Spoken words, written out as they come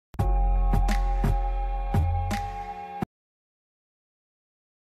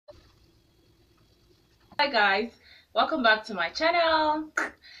Hi guys, welcome back to my channel.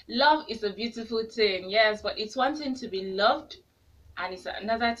 Love is a beautiful thing, yes, but it's one thing to be loved and it's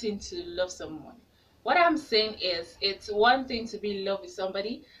another thing to love someone. What I'm saying is it's one thing to be in love with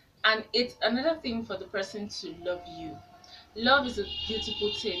somebody and it's another thing for the person to love you. Love is a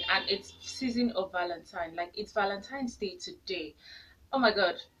beautiful thing and it's season of Valentine. Like it's Valentine's Day today. Oh my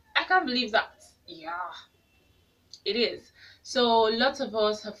god, I can't believe that. Yeah, it is. So lots of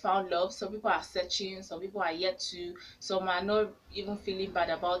us have found love. Some people are searching, some people are yet to, some are not even feeling bad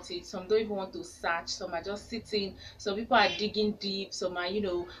about it, some don't even want to search, some are just sitting, some people are digging deep, some are,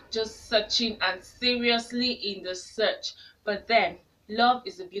 just searching and seriously in the search. But then love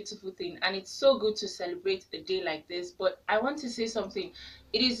is a beautiful thing and it's so good to celebrate a day like this. But I want to say something.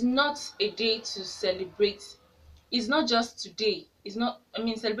 It is not a day to celebrate. It's not just today. It's not, I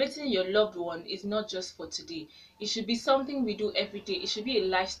mean, celebrating your loved one is not just for today. It should be something we do every day. It should be a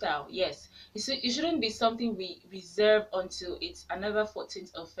lifestyle. Yes, it shouldn't be something we reserve until it's another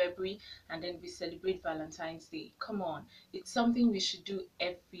 14th of February and then we celebrate Valentine's Day. Come on, it's something we should do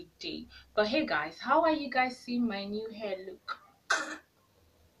every day. But hey guys, how are you guys seeing my new hair look?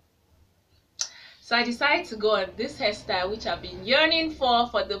 So I decided to go on this hairstyle which I've been yearning for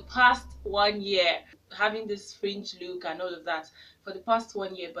the past 1 year, having this fringe look and all of that for the past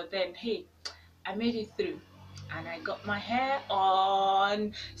 1 year. But then hey, I made it through and I got my hair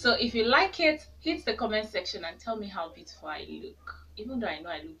on. So if you like it, hit the comment section and tell me how beautiful I look, even though I know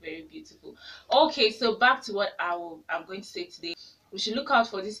I look very beautiful. Okay, so back to what I'm going to say today. We should look out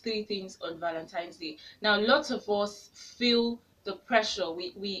for these three things on Valentine's Day. Now lots of us feel the pressure.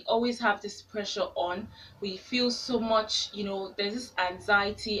 We always have this pressure on. We feel so much, there's this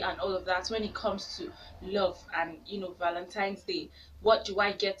anxiety and all of that when it comes to love and Valentine's Day. What do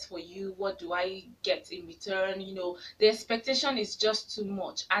I get for you? What do I get in return? The expectation is just too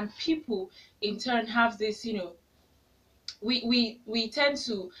much, and people in turn have this, we tend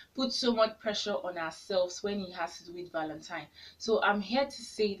to put so much pressure on ourselves when it has to do with Valentine. So I'm here to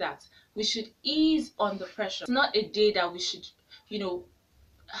say that we should ease on the pressure. It's not a day that we should, you know,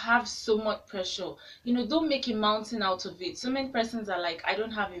 have so much pressure. Don't make a mountain out of it. So many persons are like, I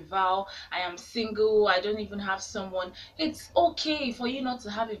don't have a vow, I am single, I don't even have someone. It's okay for you not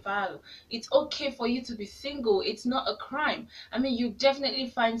to have a vow. It's okay for you to be single. It's not a crime. I mean, you definitely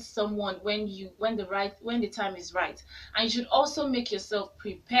find someone when the time is right. And you should also make yourself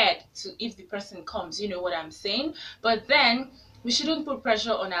prepared to, if the person comes, you know what I'm saying. But then we shouldn't put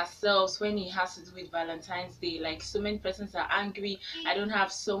pressure on ourselves when it has to do with Valentine's Day. Like so many persons are angry. I don't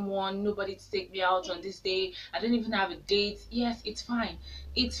have someone, nobody to take me out on this day. I don't even have a date. Yes, it's fine.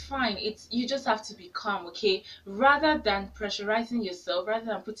 It's fine. It's you just have to be calm, okay? Rather than pressurizing yourself, rather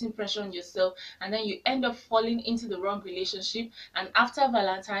than putting pressure on yourself, and then you end up falling into the wrong relationship. And after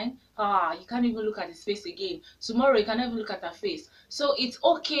Valentine, you can't even look at his face again. Tomorrow you can't even look at her face. So it's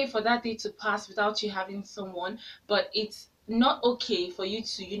okay for that day to pass without you having someone, but it's not okay for you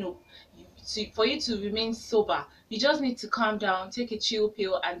to for you to remain sober. You just need to calm down, take a chill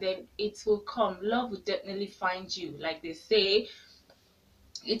pill, and then it will come. Love will definitely find you, like they say.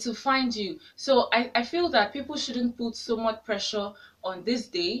 It will find you. So I feel that people shouldn't put so much pressure on this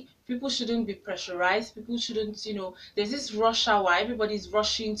day. People shouldn't be pressurized. People shouldn't, there's this rush hour. Everybody's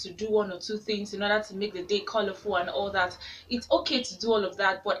rushing to do one or two things in order to make the day colorful and all that. It's okay to do all of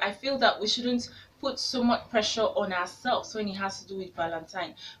that, but I feel that we shouldn't put so much pressure on ourselves when it has to do with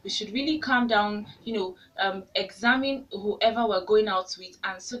Valentine. We should really calm down, examine whoever we're going out with,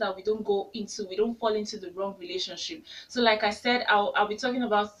 and so that we don't fall into the wrong relationship. So like I said, I'll be talking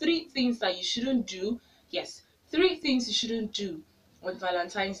about three things that you shouldn't do. Yes, three things you shouldn't do on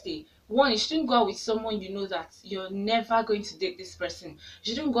Valentine's Day. One, you shouldn't go out with someone you know that you're never going to date this person.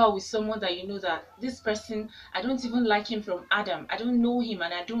 You shouldn't go out with someone that you know that this person, I don't even like him from Adam. I don't know him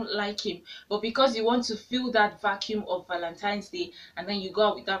and I don't like him. But because you want to fill that vacuum of Valentine's Day, and then you go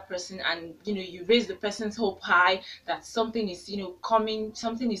out with that person and you raise the person's hope high that something is coming,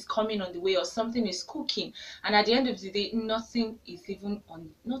 something is coming on the way, or something is cooking. And at the end of the day, nothing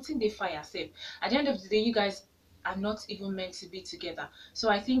they fire safe. At the end of the day, you guys are not even meant to be together. So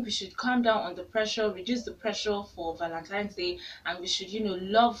I think we should calm down on the pressure, reduce the pressure for Valentine's Day, and we should,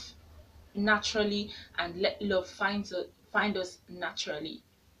 love naturally and let love find us naturally.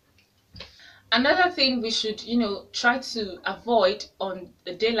 Another thing we should, try to avoid on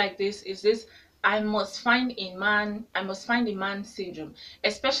a day like this is this I must find a man syndrome.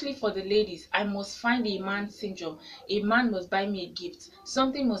 Especially for the ladies, I must find a man syndrome. A man must buy me a gift.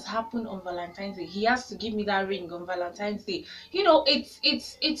 Something must happen on Valentine's Day. He has to give me that ring on Valentine's Day.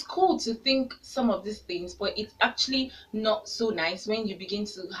 It's cool to think some of these things, but it's actually not so nice when you begin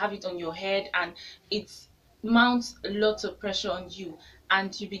to have it on your head, and mounts a lot of pressure on you,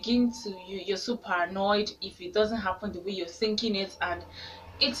 and you begin to you're so paranoid if it doesn't happen the way you're thinking it, and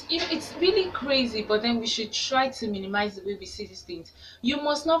it's really crazy. But then we should try to minimize the way we see these things. You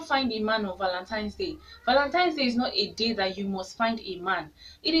must not find a man on Valentine's Day. Valentine's Day is not a day that you must find a man.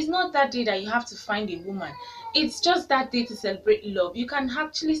 It is not that day that you have to find a woman. It's just that day to celebrate love. You can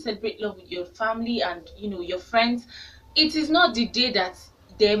actually celebrate love with your family and your friends. It is not the day that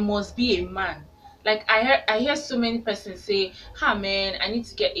there must be a man. Like I hear so many persons say, "Ha man, I need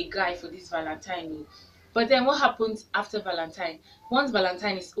to get a guy for this Valentine." Oh." But then what happens after Valentine? Once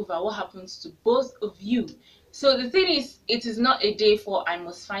Valentine is over, what happens to both of you? So the thing is, it is not a day for I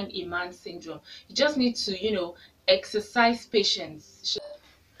must find a man syndrome. You just need to, exercise patience.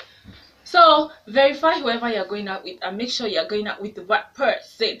 So verify whoever you're going out with and make sure you're going out with the right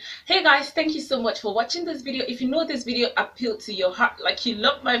person. Hey guys, thank you so much for watching this video. If you know this video appealed to your heart, like you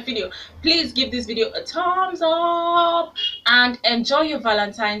love my video, please give this video a thumbs up and enjoy your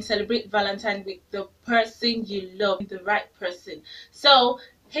Valentine. Celebrate Valentine with the person you love, the right person. So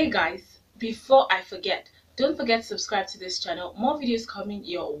hey guys, before I forget, don't forget to subscribe to this channel. More videos coming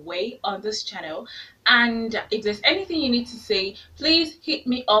your way on this channel. And if there's anything you need to say, please hit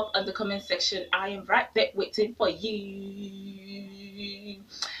me up on the comment section. I am right there waiting for you.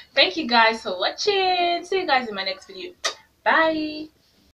 Thank you guys for watching. See you guys in my next video. Bye.